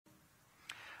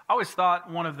I always thought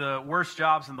one of the worst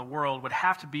jobs in the world would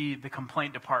have to be the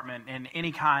complaint department in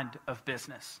any kind of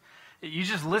business. You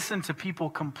just listen to people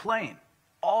complain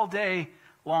all day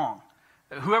long.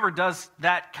 Whoever does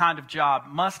that kind of job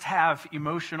must have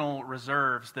emotional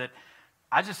reserves that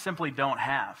I just simply don't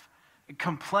have.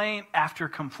 Complaint after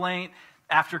complaint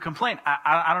after complaint.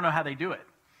 I don't know how they do it.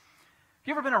 Have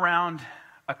you ever been around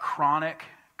a chronic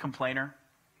complainer?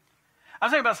 I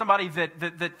was thinking about somebody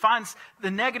that finds the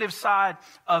negative side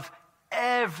of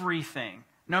everything.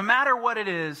 No matter what it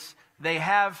is, they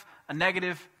have a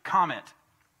negative comment.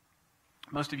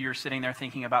 Most of you are sitting there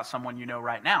thinking about someone you know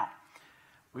right now.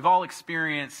 We've all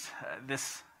experienced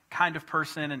this kind of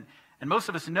person, and most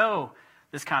of us know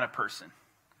this kind of person.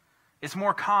 It's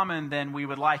more common than we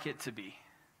would like it to be.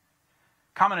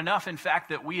 Common enough, in fact,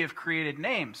 that we have created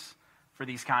names for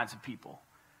these kinds of people.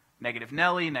 Negative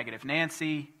Nelly, Negative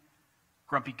Nancy,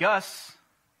 Grumpy Gus.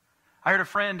 I heard a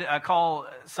friend call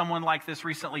someone like this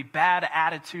recently, Bad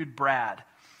Attitude Brad.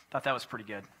 Thought that was pretty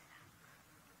good.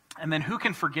 And then who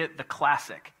can forget the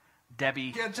classic,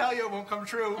 Debbie? Can't tell you, it won't come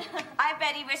true. I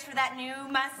bet he wished for that new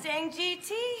Mustang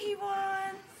GT he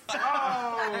wants.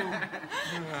 Oh.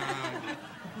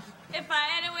 If I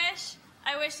had a wish,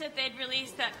 I wish that they'd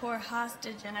release that poor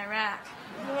hostage in Iraq.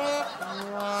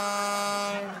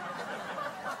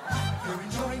 You're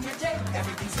enjoying your day,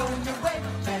 everything's going your way.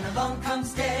 Then along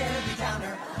comes Debbie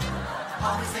Downer.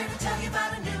 Always there to tell you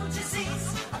about a new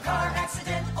disease, a car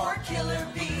accident or killer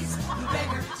bees. You beg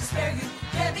her to spare you,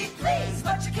 Debbie, please,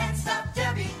 but you can't stop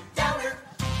Debbie Downer.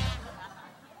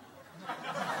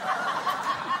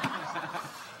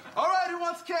 All right, who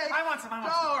wants cake? I want some. All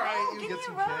right, Oh, you give get me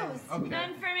some a rose. cake. Okay.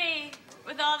 None for me.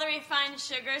 With all the refined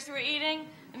sugars we're eating,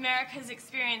 America's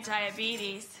experienced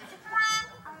diabetes.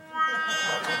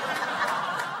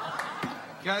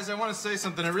 Guys, I want to say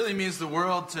something. It really means the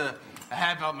world to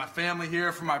have my family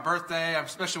here for my birthday. I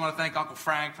especially want to thank Uncle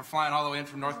Frank for flying all the way in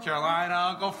from North Carolina.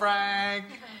 Uncle Frank.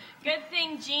 Good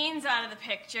thing Jean's out of the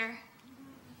picture.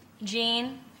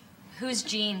 Jean? Who's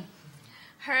Jean?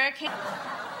 Hurricane.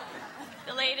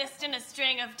 The latest in a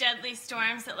string of deadly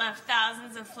storms that left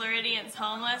thousands of Floridians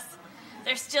homeless.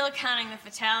 They're still counting the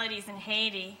fatalities in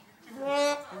Haiti.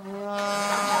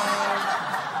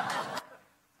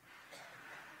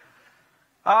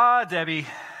 Ah, Debbie,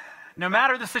 no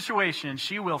matter the situation,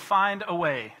 she will find a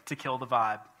way to kill the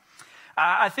vibe.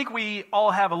 I think we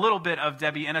all have a little bit of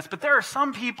Debbie in us, but there are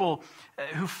some people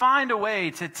who find a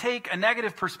way to take a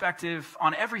negative perspective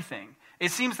on everything.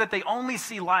 It seems that they only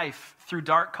see life through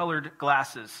dark-colored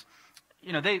glasses.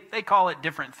 You know, they call it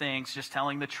different things, just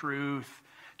telling the truth,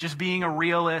 just being a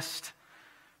realist.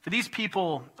 For these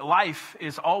people, life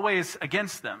is always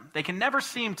against them. They can never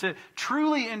seem to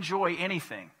truly enjoy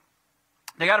anything.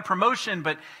 They got a promotion,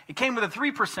 but it came with a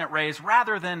 3% raise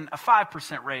rather than a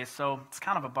 5% raise, so it's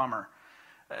kind of a bummer.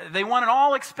 They won an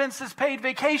all-expenses-paid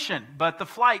vacation, but the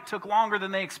flight took longer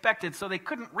than they expected, so they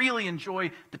couldn't really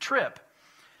enjoy the trip.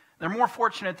 They're more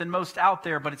fortunate than most out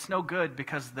there, but it's no good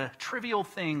because the trivial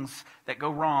things that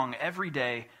go wrong every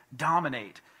day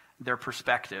dominate their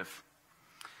perspective.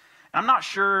 I'm not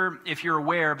sure if you're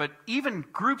aware, but even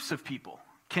groups of people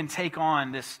can take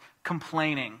on this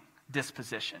complaining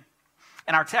disposition.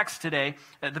 In our text today,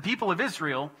 the people of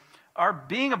Israel are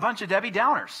being a bunch of Debbie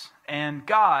Downers, and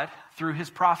God, through his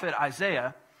prophet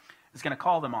Isaiah, is going to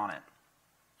call them on it.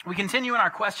 We continue in our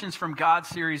Questions from God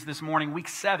series this morning, week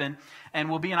 7, and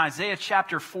we'll be in Isaiah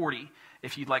chapter 40,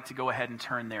 if you'd like to go ahead and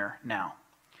turn there now.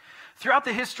 Throughout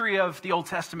the history of the Old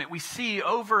Testament, we see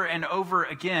over and over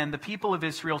again the people of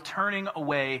Israel turning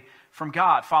away from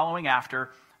God, following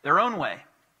after their own way.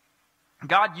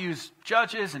 God used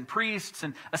judges and priests,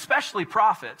 and especially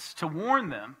prophets, to warn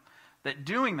them that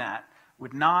doing that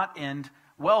would not end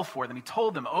well for them. He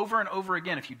told them over and over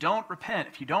again, if you don't repent,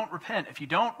 if you don't repent, if you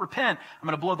don't repent, I'm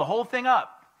going to blow the whole thing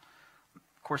up.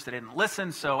 Of course, they didn't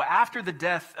listen, so after the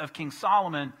death of King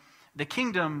Solomon, the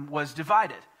kingdom was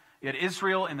divided. You had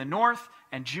Israel in the north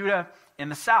and Judah in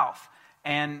the south.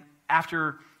 And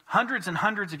after hundreds and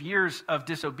hundreds of years of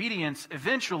disobedience,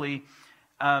 eventually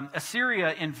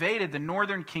Assyria invaded the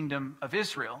northern kingdom of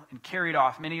Israel and carried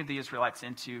off many of the Israelites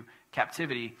into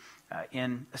captivity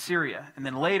in Assyria. And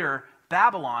then later,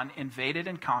 Babylon invaded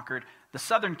and conquered the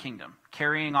southern kingdom,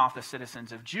 carrying off the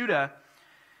citizens of Judah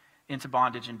into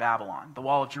bondage in Babylon. The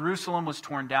wall of Jerusalem was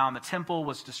torn down, the temple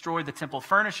was destroyed, the temple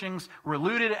furnishings were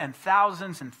looted, and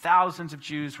thousands of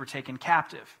Jews were taken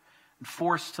captive and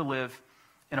forced to live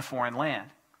in a foreign land.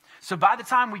 So by the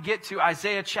time we get to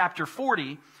Isaiah chapter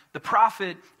 40, the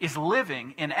prophet is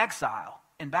living in exile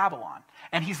in Babylon,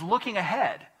 and he's looking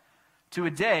ahead to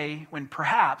a day when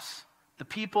perhaps the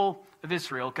people of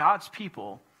Israel, God's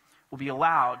people, will be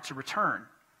allowed to return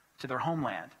to their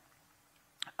homeland.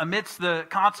 Amidst the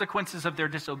consequences of their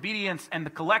disobedience and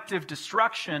the collective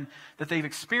destruction that they've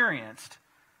experienced,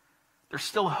 there's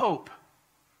still hope.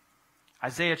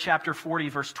 Isaiah chapter 40,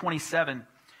 verse 27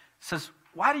 says,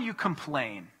 "Why do you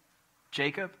complain,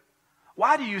 Jacob?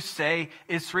 Why do you say,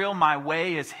 Israel, my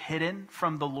way is hidden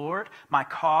from the Lord? My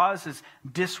cause is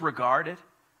disregarded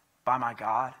by my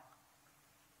God?"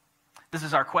 This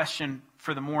is our question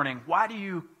for the morning. Why do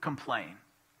you complain?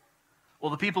 Well,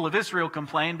 the people of Israel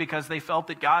complained because they felt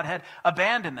that God had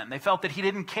abandoned them. They felt that he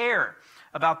didn't care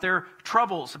about their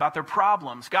troubles, about their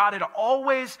problems. God had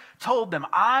always told them,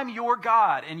 "I'm your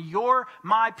God, and you're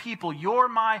my people. You're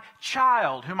my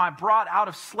child, whom I brought out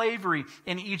of slavery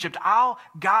in Egypt. I'll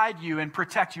guide you and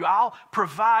protect you. I'll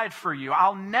provide for you.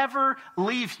 I'll never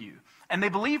leave you." And they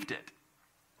believed it.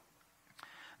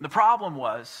 The problem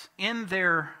was, in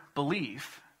their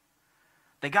belief,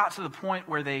 they got to the point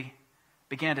where they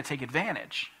began to take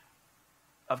advantage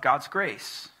of God's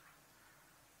grace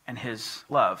and his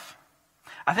love.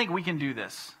 I think we can do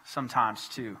this sometimes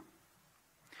too.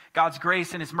 God's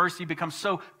grace and his mercy become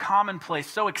so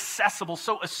commonplace, so accessible,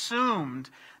 so assumed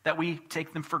that we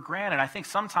take them for granted. I think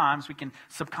sometimes we can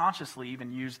subconsciously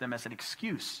even use them as an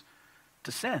excuse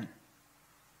to sin.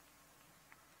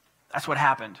 That's what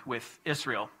happened with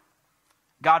Israel.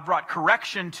 God brought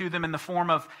correction to them in the form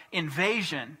of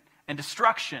invasion and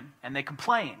destruction, and they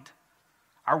complained.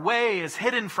 Our way is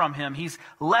hidden from him. He's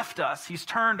left us. He's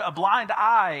turned a blind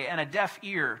eye and a deaf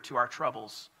ear to our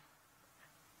troubles.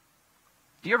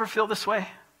 Do you ever feel this way?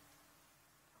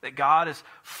 That God is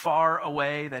far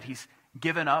away, that he's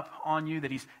given up on you,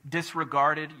 that he's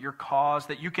disregarded your cause,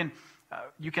 that you can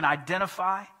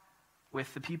identify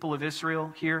with the people of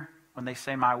Israel here when they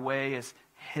say, "My way is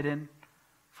hidden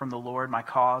from the Lord, my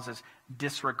cause is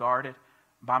disregarded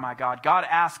by my God." God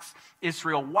asks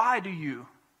Israel, "Why do you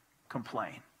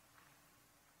complain?"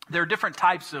 There are different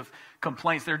types of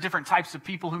complaints. There are different types of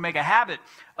people who make a habit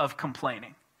of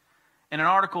complaining. In an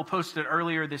article posted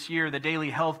earlier this year, the Daily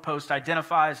Health Post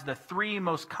identifies the 3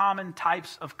 most common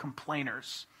types of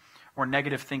complainers or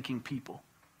negative thinking people.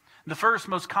 The first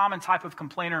most common type of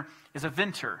complainer is a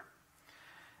venter.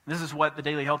 This is what the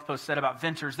Daily Health Post said about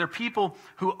venters. They're people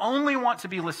who only want to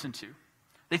be listened to.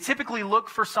 They typically look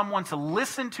for someone to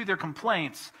listen to their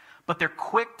complaints, but they're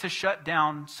quick to shut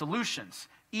down solutions,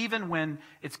 even when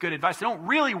it's good advice. They don't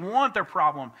really want their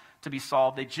problem to be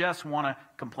solved. They just want to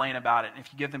complain about it. And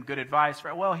if you give them good advice,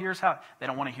 well, here's how, they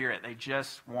don't want to hear it. They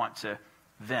just want to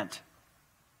vent.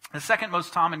 The second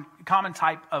most common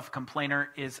type of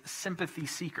complainer is sympathy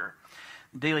seeker.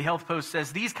 The Daily Health Post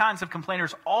says these kinds of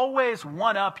complainers always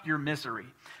one-up your misery.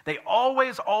 They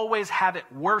always have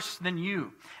it worse than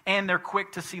you. And they're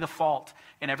quick to see the fault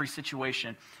in every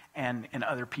situation and in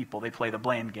other people. They play the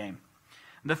blame game.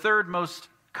 The third most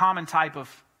common type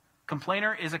of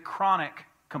complainer is a chronic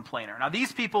complainer. Now,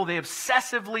 these people, they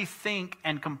obsessively think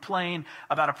and complain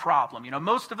about a problem. You know,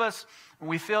 most of us, when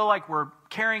we feel like we're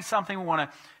carrying something, we want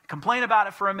to complain about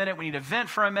it for a minute, we need to vent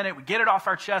for a minute, we get it off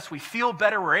our chest, we feel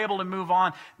better, we're able to move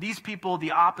on. These people,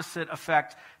 the opposite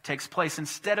effect takes place.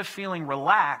 Instead of feeling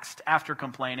relaxed after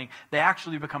complaining, they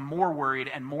actually become more worried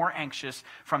and more anxious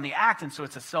from the act, and so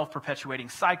it's a self-perpetuating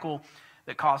cycle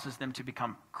that causes them to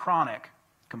become chronic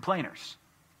complainers.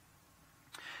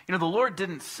 You know, the Lord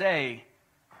didn't say,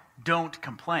 "Don't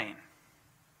complain,"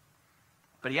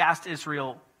 but he asked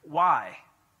Israel why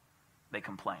they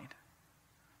complained.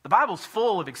 The Bible's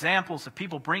full of examples of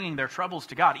people bringing their troubles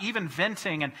to God, even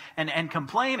venting and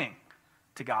complaining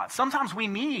to God. Sometimes we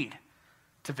need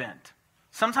to vent.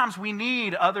 Sometimes we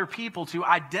need other people to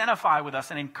identify with us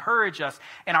and encourage us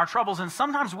in our troubles. And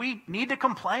sometimes we need to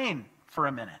complain for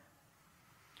a minute.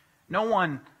 No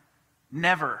one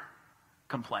never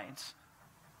complains.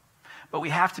 But we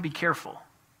have to be careful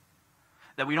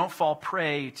that we don't fall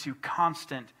prey to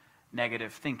constant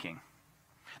negative thinking.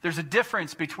 There's a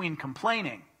difference between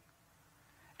complaining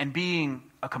and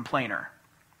being a complainer.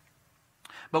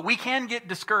 But we can get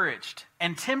discouraged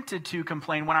and tempted to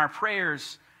complain when our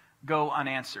prayers go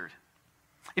unanswered.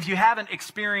 If you haven't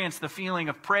experienced the feeling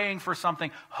of praying for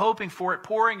something, hoping for it,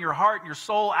 pouring your heart and your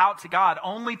soul out to God,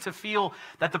 only to feel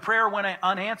that the prayer went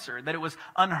unanswered, that it was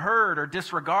unheard or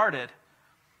disregarded,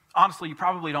 honestly, you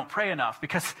probably don't pray enough,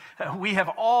 because we have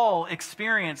all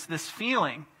experienced this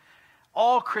feeling.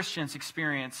 All Christians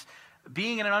experience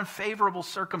being in an unfavorable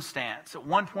circumstance at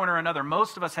one point or another.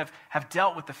 Most of us have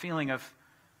dealt with the feeling of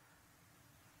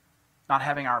not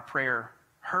having our prayer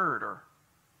heard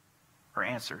or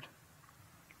answered.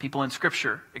 People in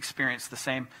Scripture experience the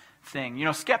same thing. You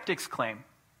know, skeptics claim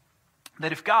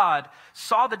that if God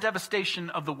saw the devastation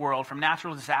of the world from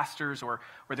natural disasters or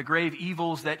the grave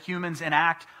evils that humans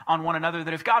enact on one another,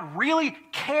 that if God really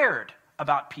cared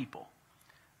about people,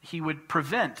 he would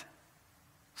prevent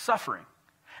suffering.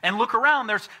 And look around,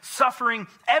 there's suffering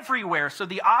everywhere. So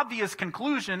the obvious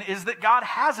conclusion is that God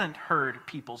hasn't heard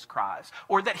people's cries,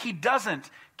 or that he doesn't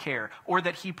care, or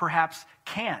that he perhaps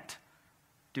can't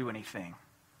do anything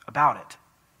about it.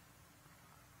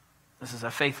 This is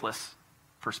a faithless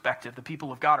perspective. The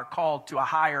people of God are called to a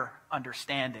higher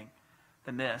understanding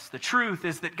than this. The truth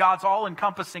is that God's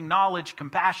all-encompassing knowledge,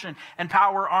 compassion, and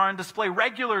power are on display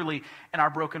regularly in our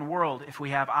broken world if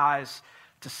we have eyes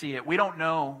to see it. We don't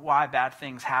know why bad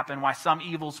things happen, why some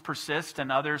evils persist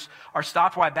and others are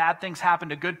stopped, why bad things happen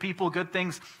to good people, good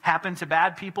things happen to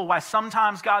bad people, why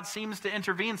sometimes God seems to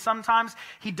intervene, sometimes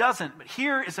he doesn't. But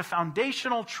here is a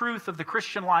foundational truth of the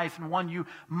Christian life, and one you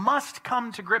must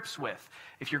come to grips with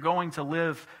if you're going to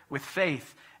live with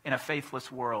faith in a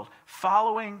faithless world.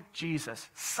 Following Jesus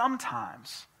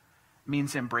sometimes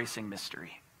means embracing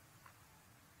mystery.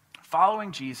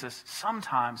 Following Jesus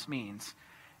sometimes means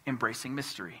embracing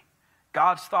mystery.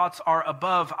 God's thoughts are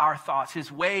above our thoughts.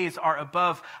 His ways are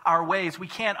above our ways. We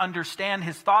can't understand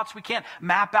his thoughts. We can't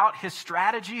map out his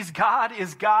strategies. God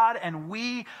is God and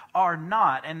we are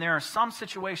not. And there are some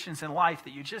situations in life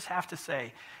that you just have to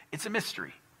say, it's a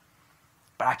mystery.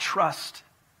 But I trust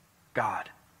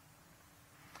God.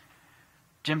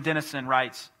 Jim Denison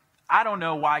writes, I don't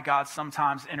know why God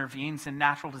sometimes intervenes in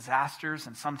natural disasters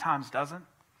and sometimes doesn't.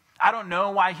 I don't know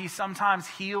why he sometimes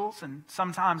heals and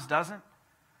sometimes doesn't,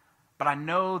 but I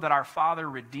know that our Father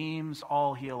redeems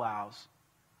all he allows.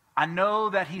 I know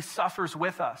that he suffers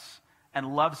with us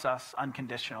and loves us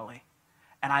unconditionally.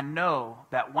 And I know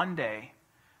that one day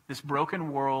this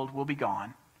broken world will be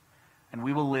gone and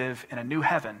we will live in a new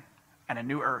heaven and a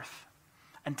new earth.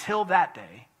 Until that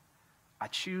day, I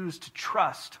choose to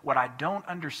trust what I don't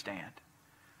understand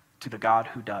to the God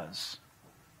who does.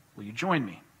 Will you join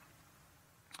me?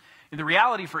 The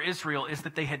reality for Israel is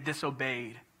that they had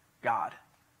disobeyed God.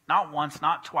 Not once,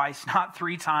 not twice, not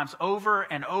 3 times, over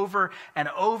and over and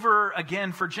over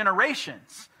again for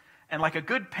generations. And like a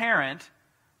good parent,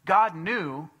 God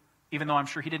knew, even though I'm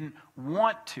sure he didn't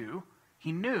want to,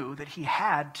 he knew that he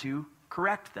had to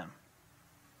correct them.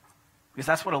 Because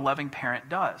that's what a loving parent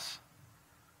does.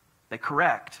 They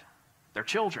correct their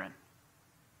children.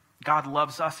 God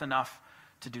loves us enough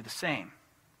to do the same.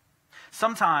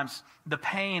 Sometimes the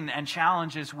pain and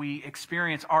challenges we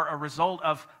experience are a result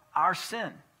of our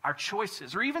sin, our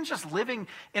choices, or even just living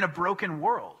in a broken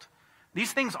world.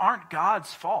 These things aren't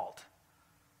God's fault.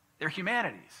 They're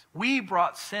humanity's. We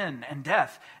brought sin and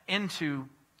death into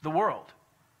the world.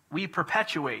 We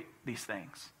perpetuate these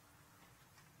things.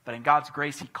 But in God's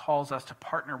grace, he calls us to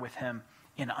partner with him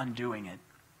in undoing it.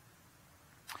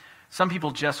 Some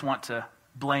people just want to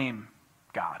blame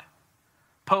God.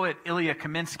 Poet Ilya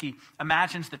Kaminsky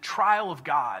imagines the trial of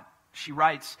God. She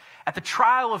writes, at the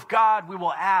trial of God, we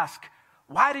will ask,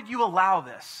 why did you allow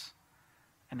this?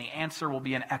 And the answer will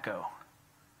be an echo.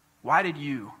 Why did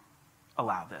you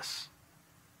allow this?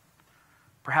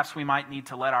 Perhaps we might need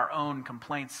to let our own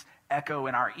complaints echo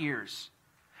in our ears.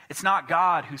 It's not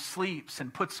God who sleeps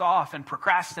and puts off and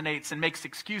procrastinates and makes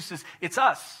excuses. It's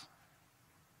us.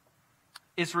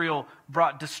 Israel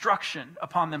brought destruction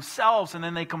upon themselves, and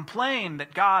then they complained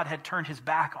that God had turned his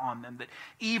back on them, that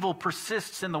evil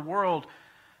persists in the world,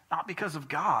 not because of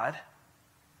God,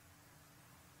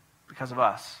 because of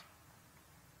us.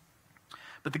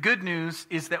 But the good news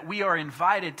is that we are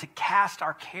invited to cast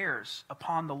our cares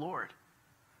upon the Lord.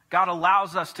 God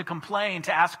allows us to complain,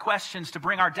 to ask questions, to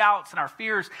bring our doubts and our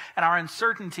fears and our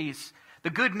uncertainties. The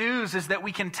good news is that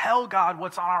we can tell God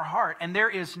what's on our heart, and there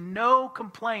is no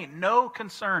complaint, no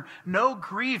concern, no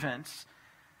grievance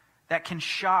that can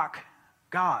shock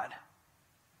God.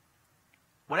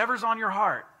 Whatever's on your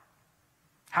heart,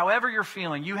 however you're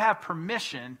feeling, you have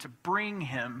permission to bring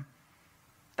him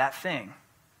that thing.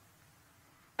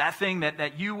 That thing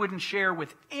that you wouldn't share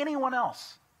with anyone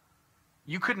else.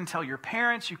 You couldn't tell your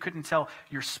parents, you couldn't tell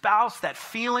your spouse, that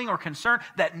feeling or concern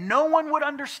that no one would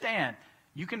understand.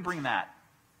 You can bring that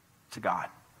to God.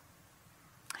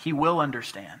 He will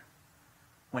understand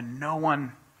when no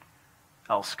one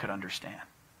else could understand.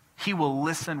 He will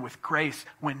listen with grace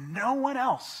when no one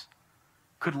else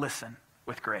could listen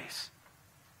with grace.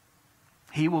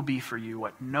 He will be for you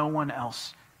what no one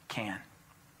else can.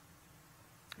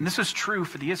 And this was true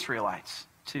for the Israelites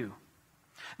too.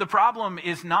 The problem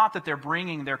is not that they're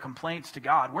bringing their complaints to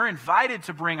God. We're invited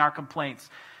to bring our complaints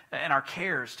and our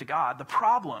cares to God. The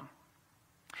problem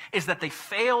is that they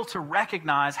fail to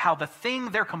recognize how the thing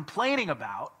they're complaining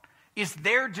about is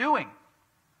their doing.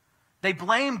 They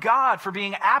blame God for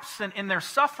being absent in their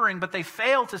suffering, but they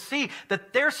fail to see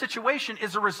that their situation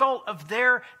is a result of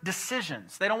their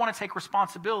decisions. They don't want to take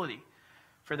responsibility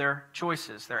for their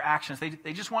choices, their actions.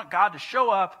 They just want God to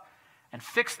show up and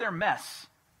fix their mess.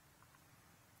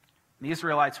 The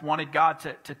Israelites wanted God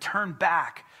to turn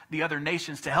back the other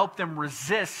nations, to help them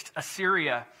resist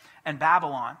Assyria and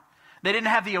Babylon. They didn't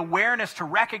have the awareness to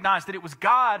recognize that it was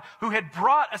God who had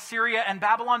brought Assyria and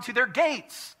Babylon to their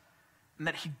gates, and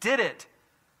that he did it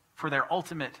for their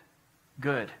ultimate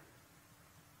good.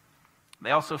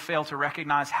 They also failed to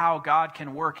recognize how God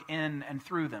can work in and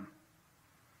through them.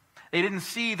 They didn't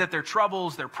see that their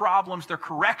troubles, their problems, their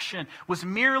correction was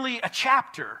merely a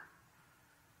chapter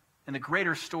in the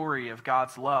greater story of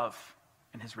God's love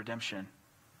and his redemption.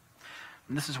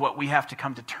 And this is what we have to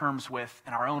come to terms with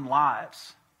in our own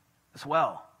lives as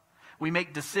well. We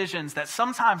make decisions that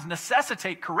sometimes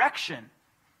necessitate correction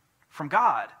from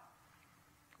God.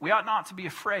 We ought not to be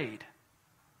afraid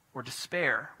or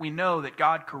despair. We know that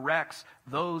God corrects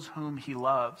those whom he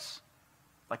loves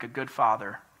like a good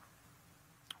father.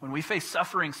 When we face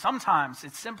suffering, sometimes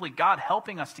it's simply God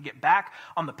helping us to get back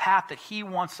on the path that he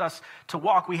wants us to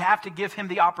walk. We have to give him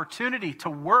the opportunity to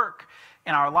work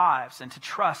in our lives and to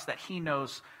trust that he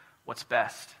knows what's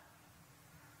best.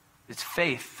 It's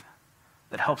faith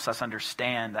that helps us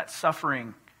understand that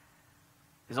suffering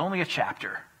is only a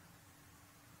chapter,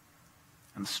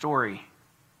 and the story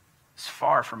is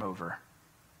far from over.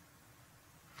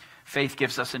 Faith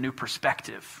gives us a new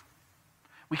perspective.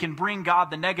 We can bring God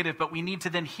the negative, but we need to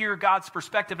then hear God's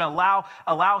perspective and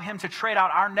allow him to trade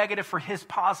out our negative for his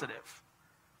positive.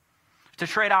 To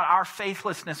trade out our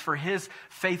faithlessness for his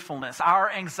faithfulness,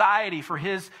 our anxiety for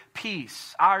his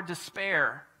peace, our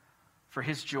despair for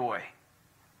his joy.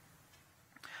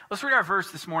 Let's read our verse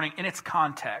this morning in its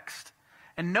context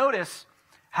and notice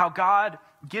how God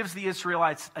gives the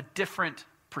Israelites a different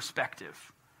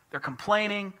perspective. They're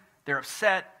complaining, they're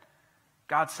upset.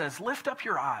 God says, lift up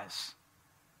your eyes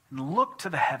and look to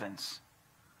the heavens.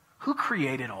 Who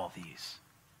created all these?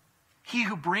 He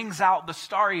who brings out the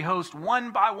starry host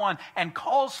one by one and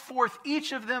calls forth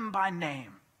each of them by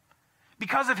name.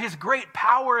 Because of his great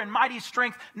power and mighty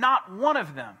strength, not one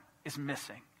of them is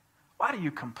missing. Why do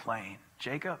you complain,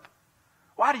 Jacob?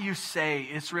 Why do you say,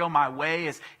 Israel, my way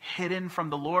is hidden from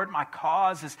the Lord, my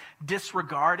cause is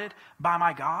disregarded by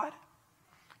my God?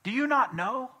 Do you not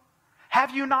know?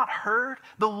 Have you not heard?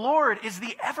 The Lord is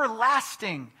the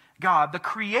everlasting God, the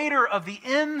creator of the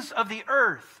ends of the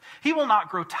earth. He will not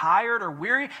grow tired or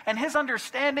weary, and his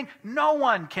understanding no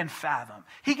one can fathom.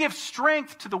 He gives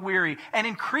strength to the weary and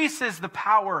increases the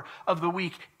power of the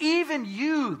weak. Even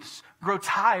youths grow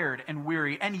tired and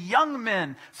weary, and young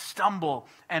men stumble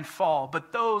and fall.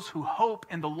 But those who hope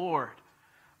in the Lord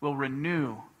will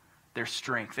renew their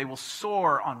strength. They will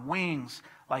soar on wings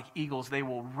like eagles. They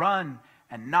will run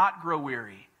and not grow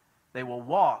weary. They will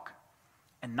walk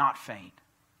and not faint.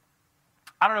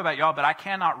 I don't know about y'all, but I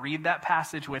cannot read that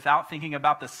passage without thinking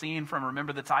about the scene from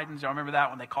Remember the Titans. Y'all remember that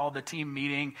when they called the team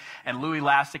meeting and Louis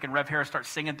Lastic and Rev Harris start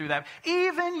singing through that?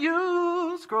 Even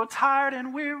youths grow tired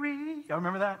and weary. Y'all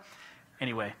remember that?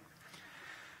 Anyway,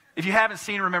 if you haven't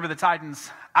seen Remember the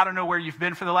Titans, I don't know where you've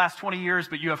been for the last 20 years,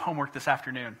 but you have homework this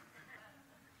afternoon.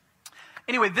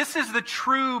 Anyway, this is the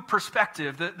true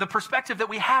perspective, the perspective that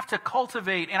we have to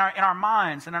cultivate in our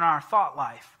minds and in our thought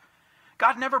life.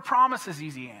 God never promises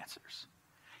easy answers.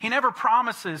 He never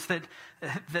promises that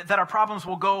our problems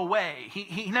will go away.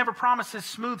 He never promises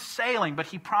smooth sailing, but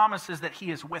he promises that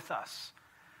he is with us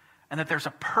and that there's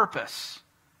a purpose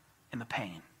in the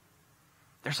pain.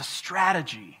 There's a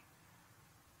strategy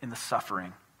in the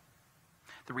suffering.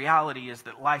 The reality is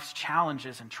that life's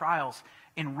challenges and trials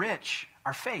enrich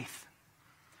our faith.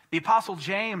 The Apostle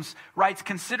James writes,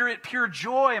 "Consider it pure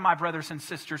joy, my brothers and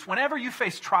sisters, whenever you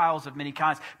face trials of many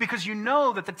kinds, because you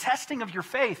know that the testing of your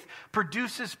faith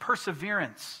produces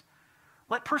perseverance.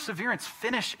 Let perseverance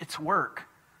finish its work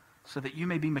so that you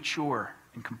may be mature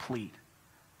and complete,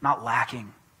 not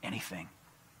lacking anything."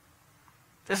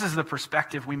 This is the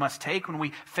perspective we must take when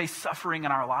we face suffering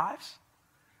in our lives.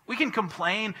 We can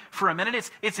complain for a minute.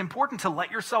 It's important to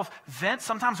let yourself vent.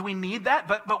 Sometimes we need that,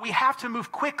 but we have to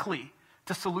move quickly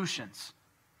to solutions.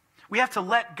 We have to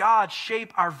let God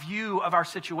shape our view of our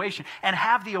situation and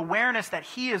have the awareness that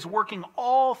he is working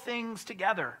all things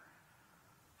together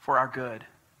for our good.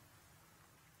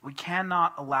 We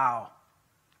cannot allow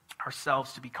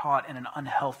ourselves to be caught in an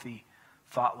unhealthy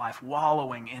thought life,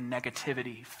 wallowing in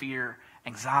negativity, fear,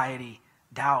 anxiety,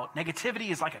 doubt.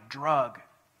 Negativity is like a drug.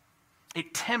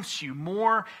 It tempts you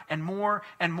more and more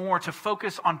and more to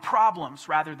focus on problems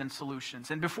rather than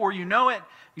solutions. And before you know it,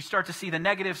 you start to see the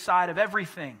negative side of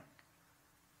everything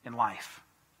in life.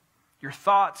 Your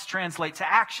thoughts translate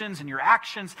to actions, and your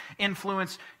actions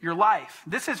influence your life.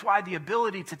 This is why the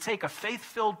ability to take a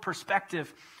faith-filled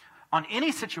perspective on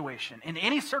any situation, in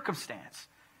any circumstance,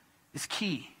 is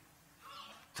key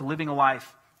to living a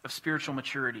life of spiritual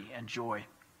maturity and joy.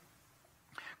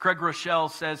 Craig Rochelle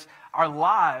says, our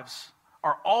lives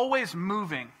are always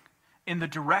moving in the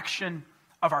direction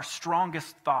of our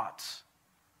strongest thoughts.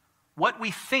 What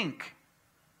we think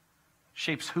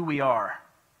shapes who we are.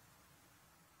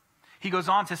 He goes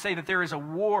on to say that there is a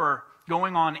war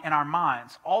going on in our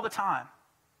minds all the time.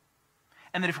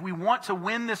 And that if we want to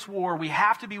win this war, we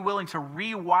have to be willing to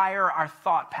rewire our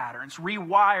thought patterns,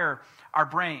 rewire our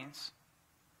brains.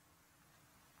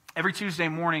 Every Tuesday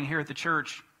morning here at the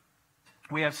church,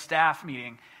 we have staff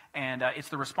meeting, and it's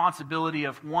the responsibility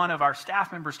of one of our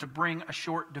staff members to bring a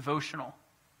short devotional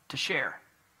to share.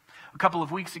 A couple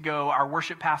of weeks ago, our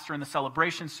worship pastor in the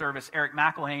celebration service, Eric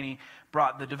McElhaney,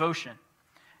 brought the devotion.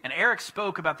 And Eric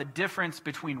spoke about the difference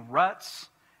between ruts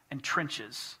and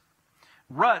trenches.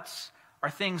 Ruts are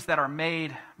things that are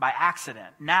made by accident,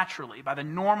 naturally, by the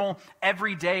normal,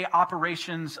 everyday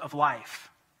operations of life.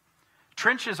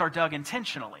 Trenches are dug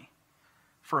intentionally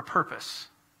for a purpose.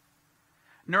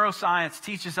 Neuroscience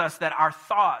teaches us that our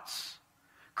thoughts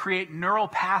create neural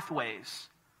pathways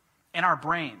in our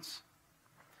brains.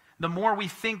 The more we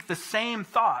think the same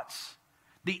thoughts,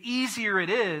 the easier it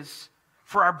is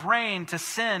for our brain to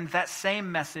send that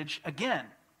same message again.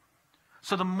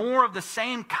 So the more of the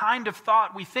same kind of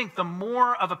thought we think, the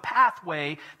more of a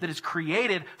pathway that is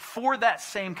created for that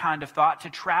same kind of thought to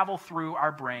travel through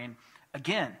our brain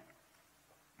again.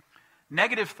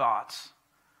 Negative thoughts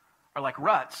are like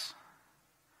ruts.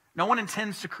 No one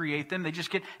intends to create them. They just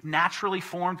get naturally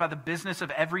formed by the business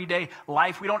of everyday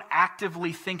life. We don't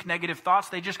actively think negative thoughts.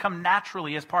 They just come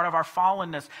naturally as part of our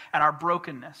fallenness and our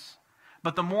brokenness.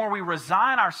 But the more we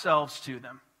resign ourselves to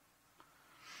them,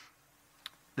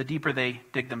 the deeper they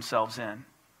dig themselves in.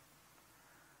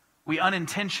 We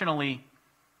unintentionally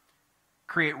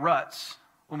create ruts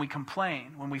when we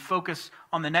complain, when we focus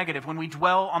on the negative, when we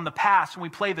dwell on the past, when we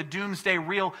play the doomsday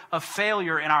reel of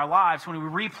failure in our lives, when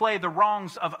we replay the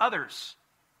wrongs of others.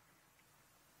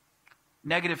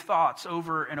 Negative thoughts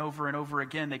over and over and over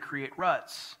again, they create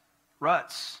ruts.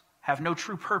 Ruts have no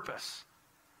true purpose,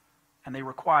 and they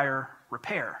require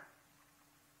repair.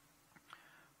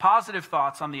 Positive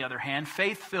thoughts, on the other hand,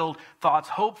 faith-filled thoughts,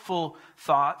 hopeful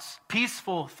thoughts,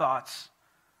 peaceful thoughts,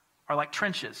 are like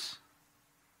trenches.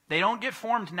 They don't get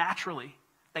formed naturally.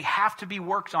 They have to be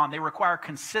worked on. They require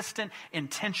consistent,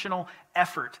 intentional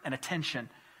effort and attention.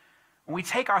 When we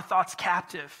take our thoughts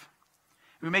captive,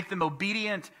 we make them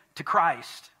obedient to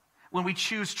Christ. When we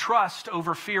choose trust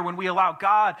over fear, when we allow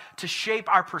God to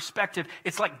shape our perspective,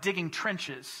 it's like digging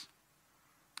trenches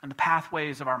in the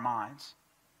pathways of our minds.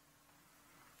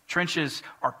 Trenches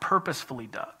are purposefully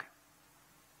dug.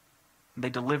 They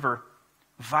deliver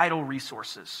vital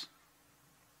resources.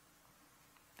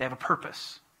 They have a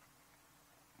purpose.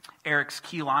 Eric's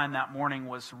key line that morning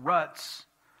was, ruts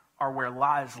are where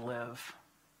lies live,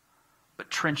 but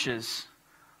trenches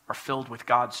are filled with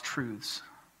God's truths.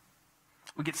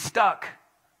 We get stuck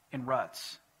in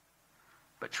ruts,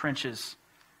 but trenches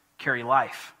carry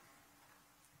life.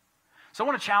 So I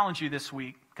want to challenge you this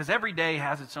week, because every day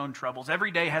has its own troubles. Every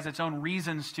day has its own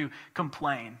reasons to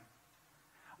complain.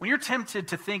 When you're tempted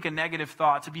to think a negative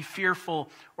thought, to be fearful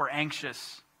or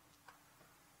anxious,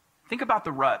 think about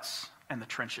the ruts and the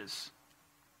trenches.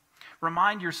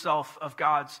 Remind yourself of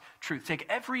God's truth. Take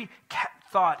every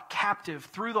thought captive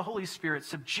through the Holy Spirit.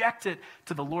 Subject it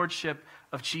to the lordship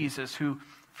of Jesus, who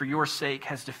for your sake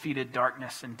has defeated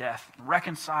darkness and death, and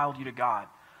reconciled you to God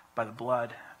by the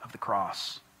blood of the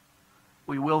cross.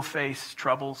 We will face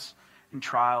troubles and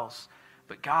trials,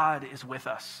 but God is with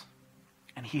us,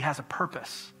 and He has a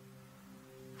purpose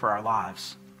for our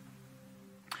lives.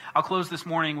 I'll close this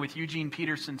morning with Eugene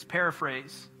Peterson's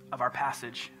paraphrase of our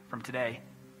passage from today.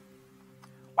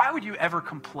 Why would you ever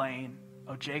complain,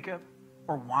 O Jacob,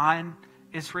 or whine,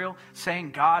 Israel,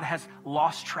 saying God has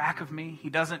lost track of me? He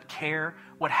doesn't care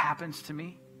what happens to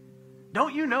me.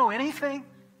 Don't you know anything?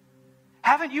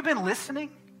 Haven't you been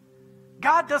listening?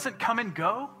 God doesn't come and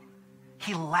go.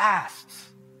 He lasts.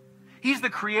 He's the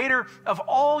creator of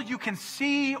all you can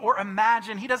see or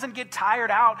imagine. He doesn't get tired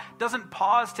out, doesn't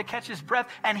pause to catch his breath,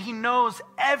 and he knows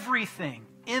everything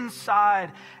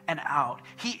inside and out.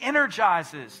 He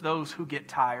energizes those who get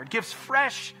tired, gives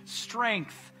fresh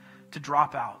strength to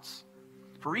dropouts.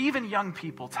 For even young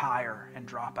people tire and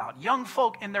drop out. Young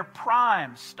folk in their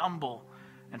prime stumble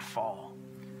and fall.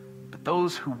 But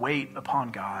those who wait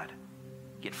upon God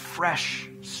get fresh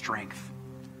strength.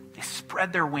 They They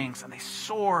spread their wings and they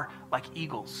soar like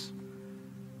eagles.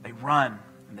 They run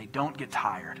and they don't get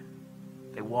tired.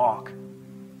 They walk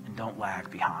and don't lag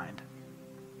behind.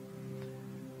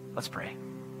 Let's pray.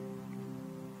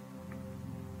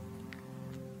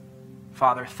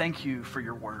 Father, thank you for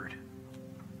your word.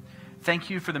 Thank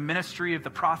you for the ministry of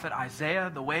the prophet Isaiah,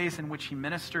 the ways in which he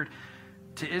ministered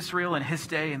to Israel in his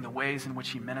day and the ways in which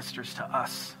he ministers to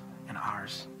us in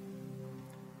ours.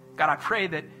 God, I pray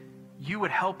that you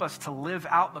would help us to live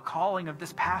out the calling of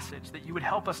this passage, that you would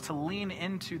help us to lean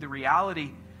into the reality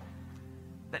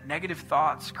that negative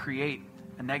thoughts create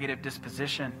a negative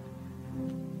disposition.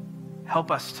 Help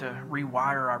us to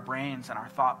rewire our brains and our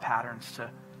thought patterns to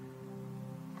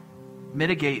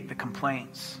mitigate the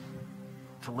complaints,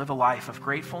 to live a life of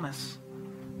gratefulness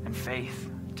and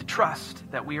faith, to trust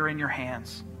that we are in your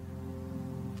hands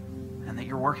and that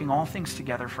you're working all things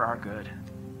together for our good.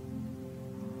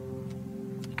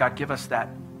 God, give us that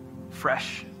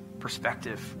fresh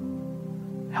perspective.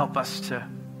 Help us to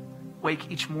wake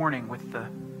each morning with the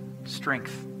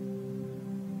strength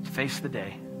to face the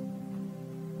day,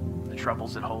 the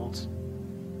troubles it holds,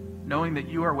 knowing that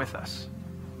you are with us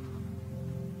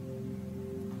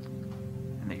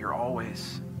and that you're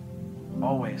always,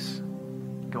 always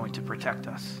going to protect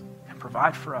us and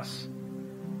provide for us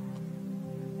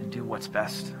and do what's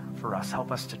best for us.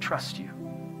 Help us to trust you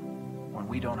when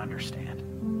we don't understand.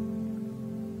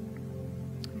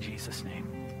 In Jesus' name,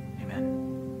 amen.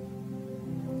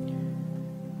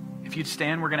 If you'd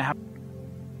stand, we're going to have...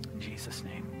 In Jesus'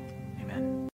 name, amen.